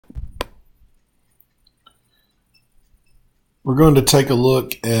We're going to take a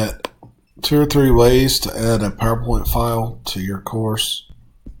look at 2 or 3 ways to add a PowerPoint file to your course.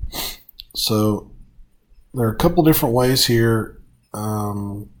 So there are a couple different ways here.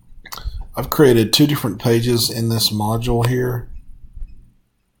 I've created 2 different pages in this module here,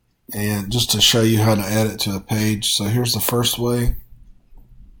 and just to show you how to add it to a page. So here's the first way,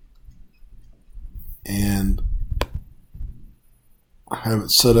 and I have it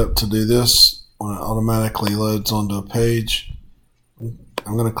set up to do this when it automatically loads onto a page.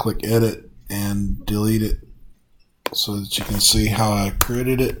 I'm going to click edit and delete it so that you can see how I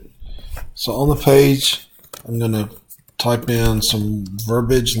created it. So on the page, I'm going to type in some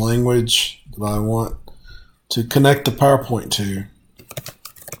verbiage language that I want to connect the PowerPoint to.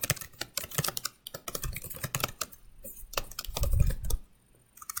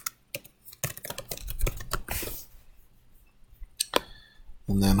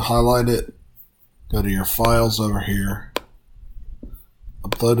 And then highlight it, go to your files over here,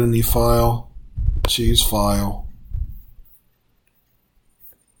 upload a new file, choose file,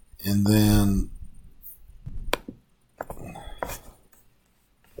 and then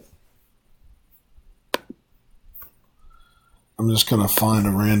I'm just going to find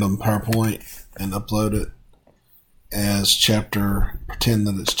a random PowerPoint and upload it as pretend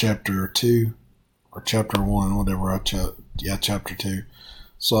that it's chapter 2 or chapter 1, whatever chapter 2.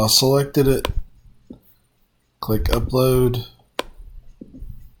 So I selected it, click upload,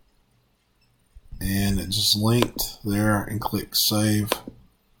 and it just linked there, and click save.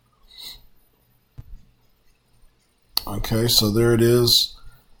 Okay, so there it is.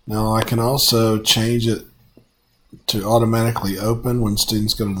 Now I can also change it to automatically open when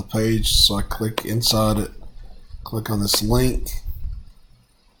students go to the page. So I click inside it, click on this link,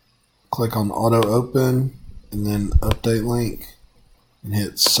 click on auto open, and then update link, and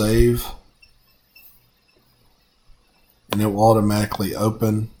hit save, and it will automatically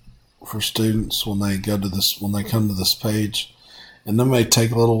open for students when they come to this page. And it may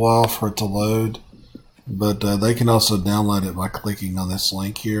take a little while for it to load, but they can also download it by clicking on this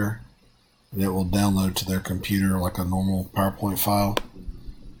link here, and it will download to their computer like a normal PowerPoint file.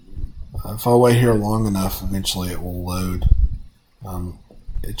 If I wait here long enough, eventually it will load.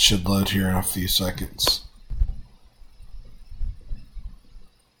 It should load here in a few seconds.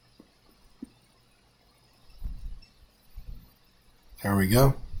 There we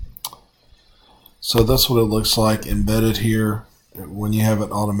go. So that's what it looks like embedded here when you have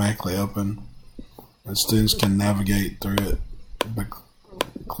it automatically open. And students can navigate through it by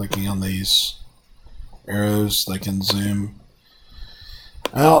clicking on these arrows. They can zoom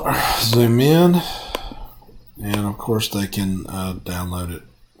out, zoom in, and of course they can download it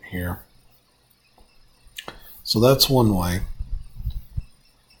here. So that's one way.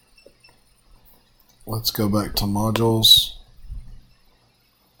 Let's go back to modules.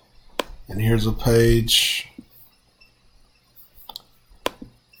 And here's a page.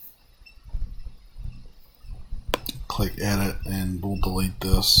 Click edit and we'll delete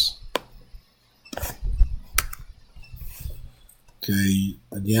this. Okay,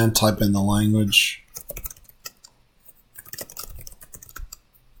 again, type in the language.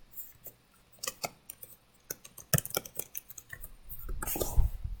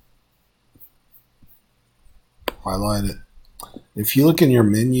 Highlight it. If you look in your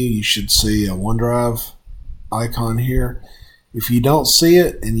menu, you should see a OneDrive icon here. If you don't see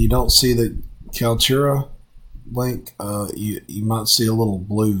it and you don't see the Kaltura link, you might see a little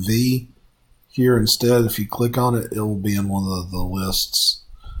blue V here instead. If you click on it, it will be in one of the lists.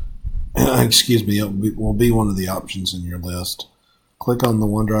 Excuse me, it will be one of the options in your list. Click on the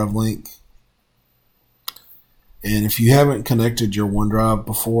OneDrive link. And if you haven't connected your OneDrive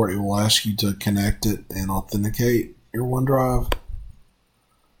before, it will ask you to connect it and authenticate your OneDrive.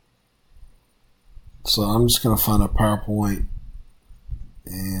 So I'm just going to find a PowerPoint,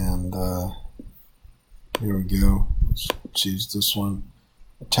 and here we go. Let's choose this one,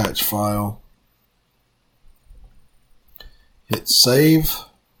 attach file, hit save,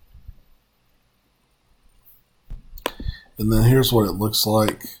 and then here's what it looks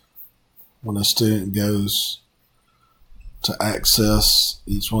like when a student goes to access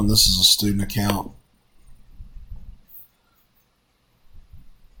each one. This is a student account.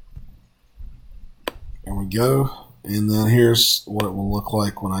 There we go. And then here's what it will look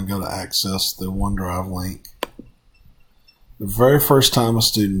like when I go to access the OneDrive link. The very first time a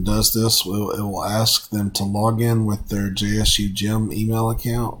student does this, it will ask them to log in with their JSU Gym email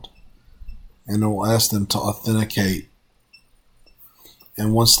account, and it will ask them to authenticate.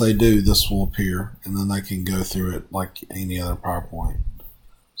 And once they do, this will appear, and then they can go through it like any other PowerPoint.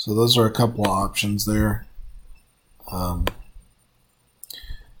 So those are a couple of options there.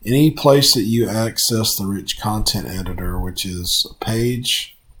 Any place that you access the rich content editor, which is a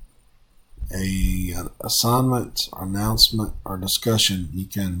page, an assignment, or announcement, or discussion, you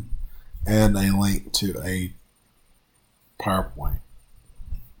can add a link to a PowerPoint.